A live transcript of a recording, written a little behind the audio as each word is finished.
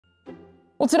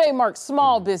Well, today marks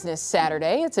Small Business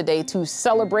Saturday. It's a day to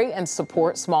celebrate and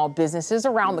support small businesses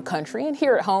around the country. And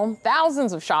here at home,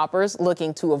 thousands of shoppers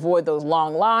looking to avoid those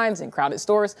long lines in crowded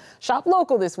stores shop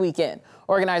local this weekend.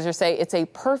 Organizers say it's a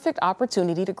perfect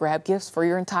opportunity to grab gifts for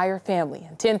your entire family.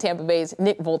 And 10 Tampa Bay's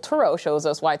Nick Volturo shows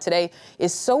us why today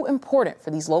is so important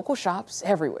for these local shops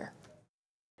everywhere.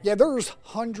 Yeah, there's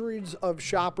hundreds of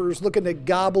shoppers looking to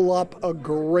gobble up a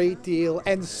great deal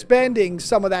and spending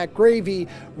some of that gravy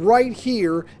right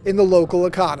here in the local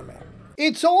economy.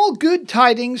 It's all good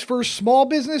tidings for Small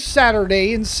Business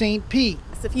Saturday in St. Pete.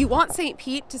 If you want St.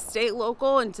 Pete to stay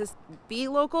local and to be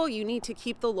local, you need to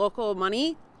keep the local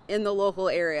money in the local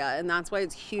area, and that's why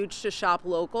it's huge to shop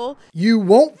local. You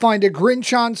won't find a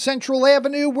Grinch on Central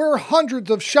Avenue where hundreds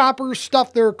of shoppers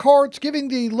stuff their carts, giving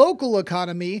the local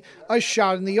economy a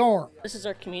shot in the arm. This is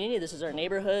our community, this is our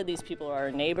neighborhood, these people are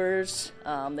our neighbors,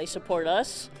 they support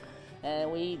us, and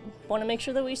we want to make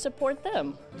sure that we support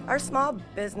them. Our small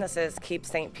businesses keep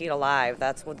St. Pete alive.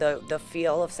 That's the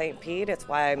feel of St. Pete. It's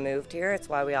why I moved here. It's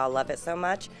why we all love it so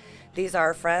much. These are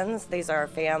our friends, these are our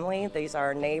family, these are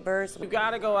our neighbors. You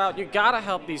gotta go out, you gotta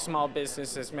help these small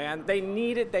businesses, man. They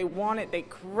need it, they want it, they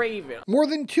crave it. More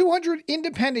than 200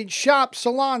 independent shops,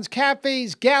 salons,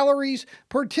 cafes, galleries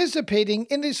participating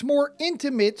in this more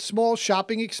intimate small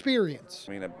shopping experience.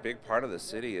 I mean, a big part of the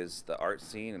city is the art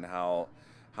scene and how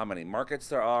many markets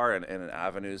there are and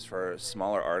avenues for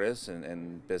smaller artists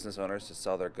and business owners to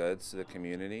sell their goods to the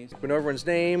community. We know everyone's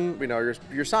name, we know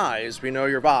your size, we know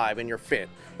your vibe and your fit.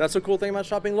 That's the cool thing about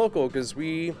shopping local, because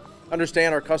we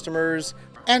understand our customers.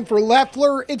 And for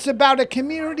Leffler, it's about a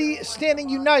community standing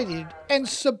united and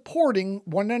supporting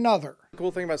one another. The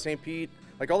cool thing about St. Pete,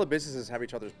 like all the businesses have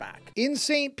each other's back. In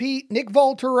St. Pete, Nick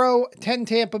Volturo, 10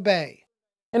 Tampa Bay.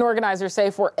 And organizers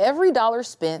say for every dollar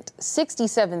spent,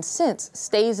 67 cents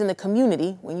stays in the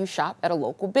community when you shop at a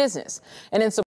local business. And in